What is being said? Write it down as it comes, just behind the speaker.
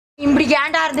இப்படி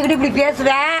ஏன்டா இருந்துக்கிட்டு இப்படி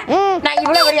பேசுவேன்? நான்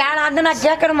இவ்வளவு ஒரு ஆளா இருந்து நான்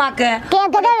கேட்கணுமாக்கு?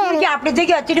 அப்படி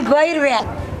தூக்கி வச்சுட்டு போயிருவேன்.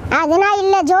 அதெல்லாம்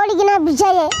இல்ல, ஜோடிக்குனா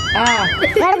பிச்சாயே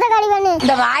இடத்த காலி பண்ணு.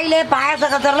 இந்த வாயிலே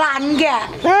பாயாசம் கசரெல்லாம் அங்க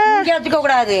வச்சுக்க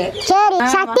கூடாது. சரி,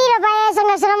 சட்டியில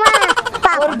பாயாசம் கசரமா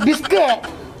ஒரு பிஸ்கு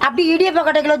அப்படி இடியப்ப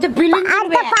கட்டைகளை வச்சு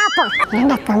பிழிஞ்சிருவேன். பாப்போம்.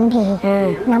 ஏண்டா தம்பி,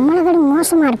 நம்மள விட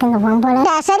மோசமா இருக்குங்க பொம்பளை.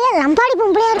 சரியா லம்பாடி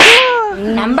பொம்பளையா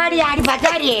இருக்கும். லம்பாடி ஆடி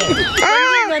பஜாரி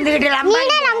வந்துகிட்டு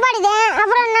லம்பாடிதான்.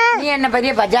 அப்புறம் என்ன? நீ என்ன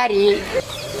பெரிய பஜாரி?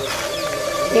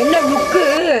 என்ன முக்கு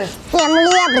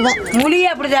முழியே அப்படிதான். முழியே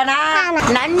அப்படிதானா?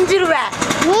 நஞ்சிருவ.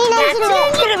 நீ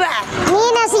நசிங்கிருவ. நீ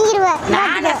நசிங்கிருவ.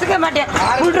 நான் நசுக்க மாட்டேன்.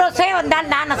 ஃபுல் ரோஸே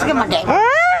வந்தாலும் நான் நசுக்க மாட்டேன்.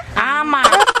 ஆமா.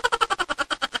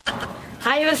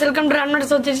 Hi was, welcome to run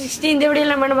 60. இந்த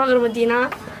வீடியோவில் நம்ம என்ன பார்க்குறோம் பார்த்தீங்கன்னா,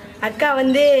 அக்கா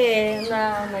வந்து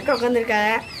அந்த அக்கா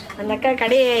உட்காந்துருக்காங்க. அந்த அக்கா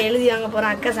கடையை எழுதி வாங்க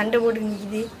போகிறோம். அக்கா சண்டை போட்டு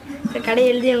நிற்கிது. கடையை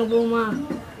எழுதி வாங்க போகுமா?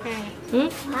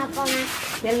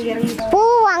 பூ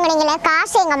வாங்குனீங்களே,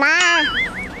 காசு எங்கம்மா?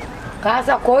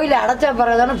 காசா கோயில அடைச்ச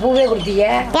பிறகுதானே பூவே கொடுத்தீங்க.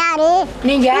 யாரு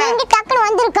நீங்க? நீங்க டக்குனு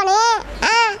வந்திருக்கனே.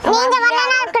 நீங்க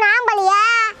வந்தனா இருக்கு நாம்பலியா?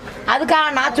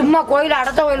 அதுக்காக நான் சும்மா கோயில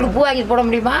அடைச்ச கோயிலுக்கு பூ வாங்கி போட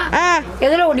முடியுமா?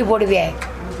 எதுல ஒண்டி போடுவேன்?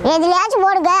 எதுலயாச்சும்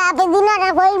போடுங்க. அப்ப இதுனா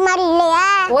கோயில் மாதிரி இல்லையா?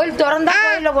 கோயில் திறந்தா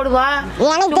கோயில்ல போடுவோம்.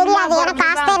 எனக்கு தெரியாது, எனக்கு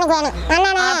காசு தான் எனக்கு வேணும்.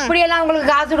 அண்ணனே அப்படியெல்லாம்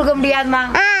உங்களுக்கு காசு கொடுக்க முடியாதுமா.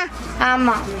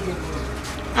 ஆமா,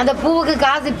 அந்த பூவுக்கு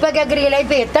காசு இப்ப கேக்குறீங்களே.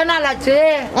 இப்ப எத்தனை நாள் ஆச்சு?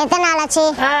 எத்தனை நாள் ஆச்சு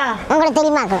உங்களுக்கு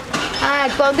தெரியுமா?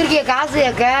 இப்ப வந்திருக்கிய காசு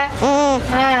கேட்க.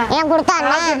 ஏன் கொடுத்தா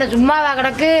என்ன சும்மாவா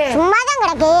கிடக்கு? சும்மாதான்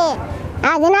கிடக்கு.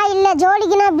 அதுனா இல்ல,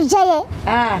 ஜோடிக்குனா பிச்சாயே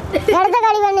இடத்த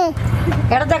காலி பண்ணு.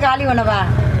 இடத்த காலி பண்ணவா?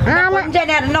 கொஞ்ச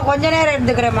நேரம், இன்னும் கொஞ்ச நேரம்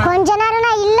இருந்துக்கிறேம்மா. கொஞ்ச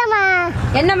நேரம்னா இல்லம்மா.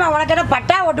 என்னம்மா உனக்கு என்ன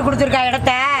பட்டா ஓட்டு கொடுத்துருக்கா?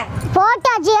 இடத்த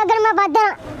போட்டாச்சு. ஏற்கனவே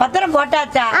பத்திரம்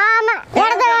போட்டாச்சா? ஆமா,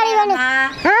 இடத்த காலி பண்ணு.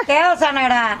 தேவசான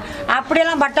இடம்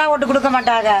அப்படியெல்லாம் பட்டா ஓட்டு கொடுக்க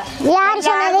மாட்டாங்க. யாரு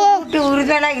சொன்னது?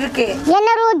 உறுதியெல்லாம் இருக்கு. என்ன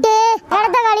ரூட்டு?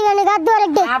 இடத்த காலி பண்ணு. கத்து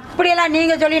வரட்டு. அப்படியெல்லாம்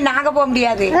நீங்க சொல்லி நாங்க போக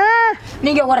முடியாது.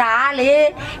 நீங்க ஒரு ஆளு,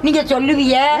 நீங்க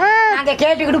சொல்லுவீங்க, நாங்க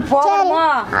கேட்டுக்கிட்டு போகணுமோ?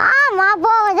 ஆமா,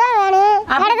 போகதான் வேணும்.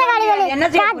 இடத்த காலி பண்ணு. என்ன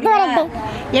செய்ய?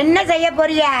 என்ன செய்ய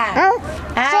போறிய?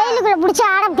 செயலுக்குள்ள புடிச்சு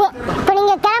ஆடப்போம். இப்ப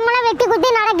நீங்க கிளம்புனா வெட்டி குத்தி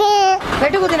நடக்கு.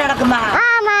 வெட்டி குத்தி நடக்குமா?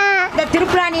 ஆமா. இந்த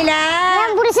திருப்புராணியில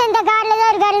என் புருஷன் இந்த கார்ல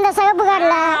தான் இருக்காரு, இந்த சிவப்பு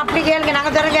கார்ல. அப்படி கேளுங்க,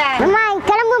 நாங்க தரங்க. அம்மா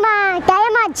கிளம்புமா,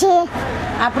 டைம் ஆச்சு.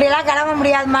 அப்படியெல்லாம் கிளம்ப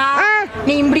முடியாதுமா.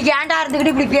 நீ இப்படி ஏன்டா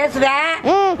இருந்துக்கிட்டு இப்படி பேசுவேன்?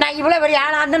 நான் இவ்வளவு பெரிய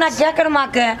ஆளா இருந்து நான்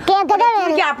கேட்கணுமாக்கு?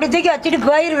 அப்படி தூக்கி வச்சுட்டு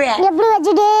போயிருவேன். எப்படி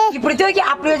வச்சுட்டு? இப்படி தூக்கி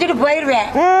அப்படி வச்சுட்டு போயிருவேன்.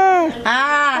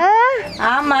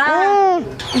 ஆமா,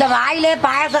 இந்த வாயிலே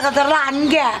பாயாசம் கசரெல்லாம்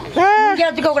அங்க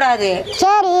வச்சுக்க கூடாது.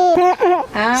 சரி,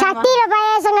 சட்டியில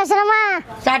பாயாசம் கசரமா?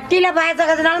 சட்டியில பாயாசம்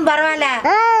கசனாலும் பரவாயில்ல,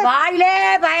 வாயிலே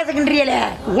பாயாசம் கிண்டியல.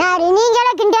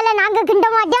 நீங்களே கிண்டல, நாங்க கிண்ட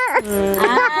மாட்டோம்.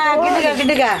 கிண்டுக்க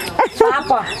கிண்டுக்க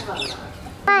பாப்போம்.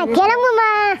 கிளம்புமா.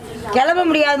 கிளம்ப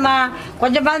முடியாதுமா,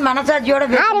 கொஞ்சமா மனசாட்சியோட.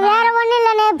 வேற ஒண்ணு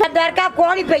இல்லனே, இருக்கா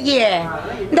கோணி பைய.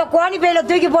 இந்த கோணி பையில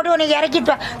தூக்கி போட்டு உனக்கு இறக்கி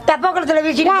தப்பக்குளத்துல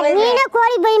வீசிட்டு. நீனே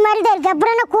கோழி பை மாதிரி தான் இருக்கு.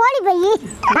 அப்புறம் என்ன கோழி பை?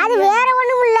 அது வேற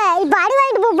ஒண்ணும் இல்ல. இப்ப அடி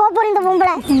வாங்கிட்டு போற இந்த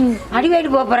பொம்பளை. அடி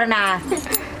வாங்கிட்டு போறேனா?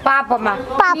 பாப்போம்மா,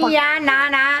 நீயா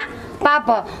நானா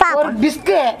பாப்போம். ஒரு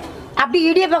பிஸ்கு அப்படி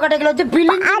இடியப்ப கட்டைகளை வச்சு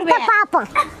பிழிஞ்சிருவேன். பாப்போம்.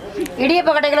 இடியப்ப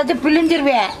கட்டைகளை வச்சு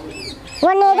பிழிஞ்சிருவேன்.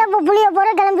 ஒன்னு ஏதோ புளிய போற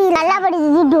கிளம்பி கல்லாப்பட்டி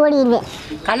தூக்கிட்டு ஓடிடுவேன்.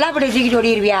 கல்லாப்பட்டி தூக்கிட்டு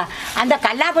ஓடிடுவியா? அந்த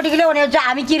கல்லாப்பட்டிக்குள்ளே உன்னை வச்சு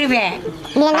அமைக்கிருவேன்.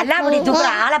 கல்லாப்பட்டி தூக்குற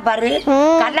ஆளை பாரு,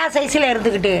 கல்லா சைஸ்ல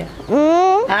இருந்துகிட்டு.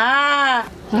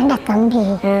 ஏண்டா தம்பி,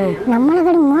 நம்மள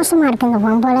விட மோசமா இருக்குங்க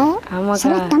பொம்பளை.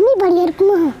 சரி, தம்பி பாடியா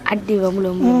இருக்குமா? அடி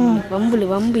வம்புல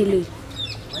வம்புல வம்பிலு.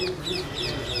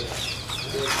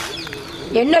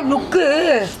 என்ன லுக்கு?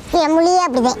 என் முழியே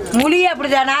அப்படிதான். முழியே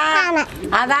அப்படிதானா?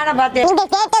 அதான பார்த்தேன். நீங்க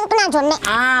கேட்டதுக்கு நான் சொன்னேன்.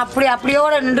 அப்படி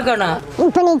அப்படியோட நின்றுக்கணும்.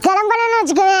 இப்ப நீ கிளம்பணும்னு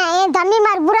வச்சுக்கவேன், என்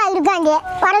தம்பிமார் பூரா இருக்காங்க,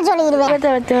 வர சொல்லிடுவேன்.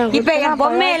 இப்ப என்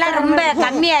பொம்மை எல்லாம் ரொம்ப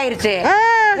கம்மி ஆயிருச்சு.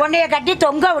 உன்னைய கட்டி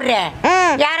தொங்க விடுறேன்.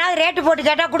 யாராவது ரேட்டு போட்டு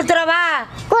கேட்டா கொடுத்துறவா?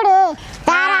 கொடு,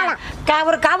 தாராளம்.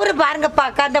 ஒரு கவரு பாருங்கப்பா,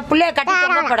 அந்த பிள்ளைய கட்டி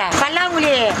தொங்க போட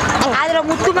பல்லாங்குழி, அதுல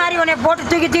முத்து மாதிரி உன்னை போட்டு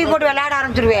தூக்கி தூக்கி போட்டு விளையாட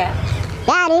ஆரம்பிச்சிருவேன்.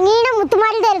 யாரு? நீனும் முத்து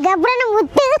மாதிரி தான் இருக்கு. அப்புறம் என்ன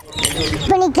முத்து?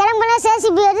 இப்ப நீ கிளம்புனா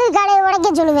சேசிபி எடுத்து கடையை உடைக்க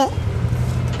சொல்லுவேன்.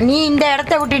 நீ இந்த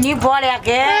இடத்த விட்டு நீ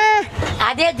போலையாக்கு,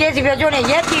 அதே ஜேசிபி வச்சு உன்னை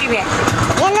ஏத்திடுவேன்.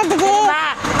 என்னத்துக்கு?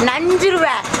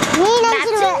 நஞ்சிருவேன். நீ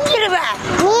நசிங்கிருவ.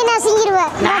 நீ நசிங்கிருவ.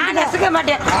 நான் நசுக்க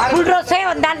மாட்டேன். ஃபுல் ரோஸே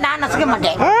வந்தாலும் நான் நசுக்க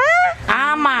மாட்டேன்.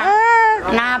 ஆமா,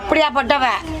 நான் அப்படியாப்பட்டவ.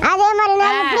 அதே மாதிரி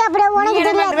நான் அப்படியே உனக்கு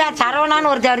தெரியாது.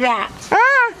 சரவணான்னு ஒரு தருவேன்.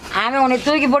 அவன் உன்னை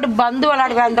தூக்கி போட்டு பந்து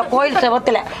விளையாடுவேன் இந்த கோயில்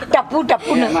செவத்துல டப்பு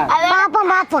டப்புன்னு.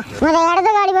 பாப்போம் பாப்போம். இடத்த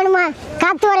காலி வேணுமா?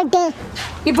 காத்து வரட்டு.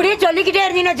 இப்படியே சொல்லிக்கிட்டே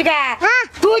இருந்தீன்னு வச்சுக்க ஆ.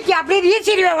 தூக்கி அப்படியே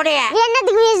வீசிடுவேன் உடைய.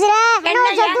 என்னத்துக்கு வீசுற என்ன என்ன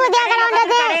சொத்து ஏன் ஊத்தியா கடையை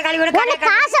கலவண்டது கடையை கழுவி விடு, கடையை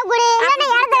காசை கொடு இல்லன்னா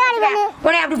இடத்த காலி பண்ணு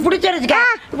உடைய அப்படி பிடிச்சிருச்சுக்க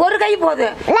ஒரு கை போது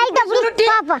லைட்டா புடி சுருட்டி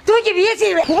பாப்பா தூக்கி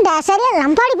வீசிடுவேன். ஏண்டா சரியா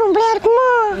லம்பாடி பொம்பளையா இருக்குமோ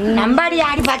நம்பாடி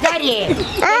ஆடி பஜாரி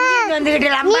வந்துகிட்டு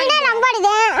நீ லம்பாடி. தான்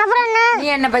லம்பாடிதே அப்புறம் என்ன நீ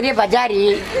என்ன பெரிய பஜாரி?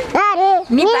 யாரு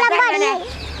நீ நீ பஜாரி லம்பாடி தானே?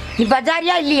 நீ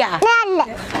பஜாரியா இல்லையா? நான் இல்ல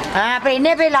அப்ப என்ன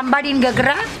போய் லம்பாடின்னு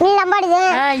கேக்குற? நீ லம்பாடிதே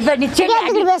இப்ப நிச்சயம்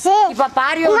கேட்டுக்கிட்டு பேசு இப்ப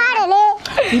பாரு மாடலு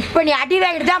இப்ப நீ அடி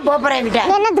வாங்கிட்டு தான் போறேன் என்கிட்ட.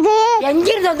 என்னத்துக்கு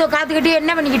எங்கிருந்து வந்து காத்துக்கிட்டு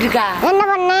என்ன பண்ணிக்கிட்டு இருக்கா? என்ன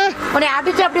பண்ண உன்னை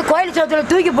அடிச்சு அப்படியே கோயில் சோத்துல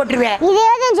தூக்கி போட்டுருவேன்.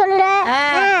 இதேதான் சொல்லுற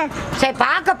சரி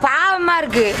பார்க்க பாவமா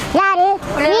இருக்கு. யாரு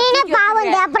நீனே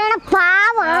பாவம் அப்புறம் என்ன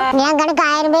பாவம் என் கணக்கு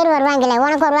 1000 பேர் வருவாங்களே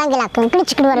உனக்கு வருவாங்களா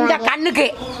கிழிச்சுக்கிட்டு இந்த வருவாங்க கண்ணுக்கு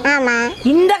ஆமா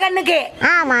இந்த கண்ணுக்கு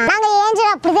ஆமா நாங்க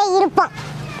ஏஞ்சல் அப்படிதான் இருப்போம்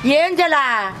ஏஞ்சலா?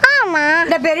 ஆமா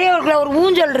இந்த பெரியவருக்குள்ள ஒரு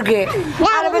ஊஞ்சல் இருக்கு.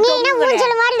 அதுல போய் நீ என்ன தொங்குங்களே.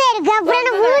 ஊஞ்சல் மாதிரி தான் இருக்கு அப்புறம்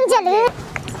என்ன ஊஞ்சல்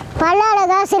பல்லால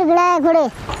காசு இருக்குல்ல கொடு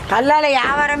கல்லால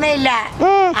வியாபாரமே இல்ல.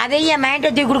 ம். அதையும் என் மைண்ட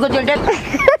தூக்கி கொடுக்க சொல்லிட்டு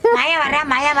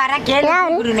மய வர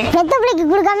கேள்வி பெத்த பிள்ளைக்கு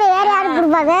கொடுக்காம வேற யாரும்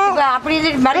கொடுப்பாங்க அப்படி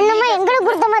என்னமா மறுபடியும் எங்களுக்கு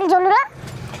கொடுத்த மாதிரி சொல்லுற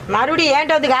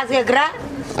ஏன்ட்ட வந்து காசு கேட்குற?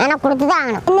 எனக்கு கொடுத்துதான்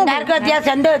ஆகணும் நறுக்கத்தியா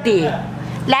செந்தவத்தி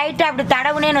லைட்டா அப்படி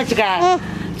தடவுனேன்னு வச்சுக்க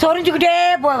சொரிஞ்சுக்கிட்டே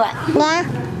போவேன். ஏன்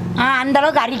அந்த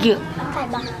அளவுக்கு அரிக்கும்.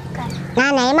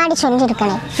 நான் நயமாடி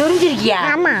சொல்லியிருக்கேன் சொரிஞ்சிருக்கியா?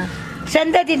 ஆமா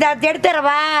செந்தத்தி இந்த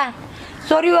எடுத்துறவா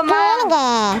சொரிவமா? கேளுங்க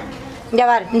இங்க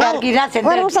பாரு இந்த இருக்கு இதான் ஒரு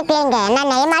செந்தத்தி. நிமிஷம் கேளுங்க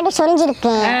நான் நயமாடி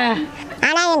சொல்லியிருக்கேன்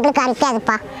ஆனா எங்களுக்கு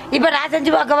அரிக்காதுப்பா இப்ப நான்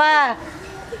செஞ்சு பார்க்கவா?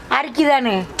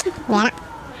 அரிக்குதானு? வேணாம்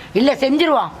இல்ல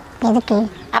செஞ்சிருவோம். எதுக்கு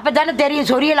அப்பதானே தெரியும்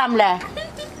சொரியலாம்ல.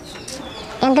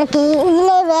 எங்களுக்கு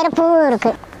இதுல வேற பூ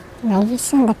இருக்கு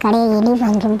நைஸ் அந்த கடையை எலி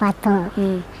வாங்கியும் பார்த்தோம்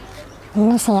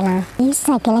என்ன செய்யலாம்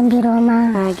ஈஸா கிளம்பிடுவோமா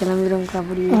கிளம்பிடும்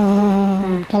அப்படி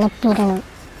கிளப்பிடணும்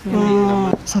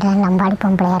சரி லம்பாடி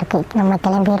பொம்பளையா இருக்கு நம்ம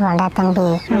கிளம்பிடுவாடா தம்பி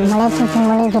நம்மளே சுற்றி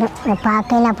முழிக்கிறோம்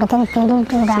பார்க்கையில் அப்படித்தான்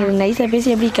தெரிவிட்டுடா நைஸா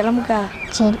பேசி எப்படி கிளம்புக்கா?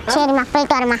 சரி சரிம்மா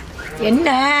போயிட்டு வரமா என்ன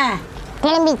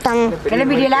கிளம்பிட்டோம்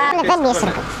கிளம்பிட்டீங்களா? தான்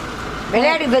பேசுறேன்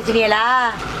விளையாடி பேசுறீங்களா?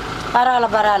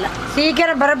 பரவாயில்ல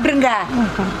சீக்கிரம் பரப்பிட்டுருங்க.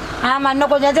 ஆமா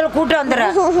இன்னும் கொஞ்சம் நேரத்தில் கூட்டம்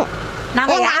வந்துடும்.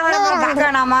 நாங்க வியாபாரம் பார்க்க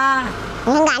வேணாமா?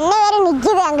 எங்க அண்ணன் வேற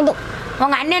நிக்குது அங்கிட்டு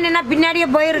உங்க அண்ணன் என்ன பின்னாடியே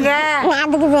போயிருங்க. நான்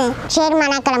அதுக்கு சரிம்மா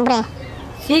நான் கிளம்புறேன்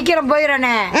சீக்கிரம்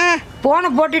போயிடனே போனை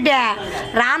போட்டுட்டேன்.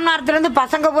 ராமநாதத்துல இருந்து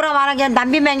பசங்க பூரா வராங்க என்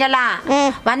தம்பி மேங்கெல்லாம்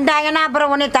வந்தாங்கன்னா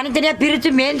அப்புறம் உன்னை தனித்தனியா பிரிச்சு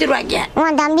மேய்ஞ்சிருவாங்க.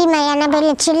 உன் தம்பி என்ன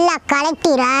பேர்ல சில்லா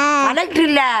கலெக்டரா? கலெக்டர்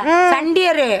இல்ல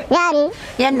சண்டியரு. யாரு?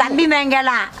 என் தம்பி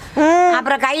மேங்கெல்லாம்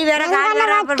அப்புறம் கை வேற கால்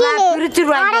வேற அப்புறம்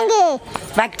பிரிச்சிருவாங்க. வக்கீலா?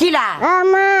 வக்கீலா?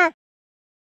 ஆமா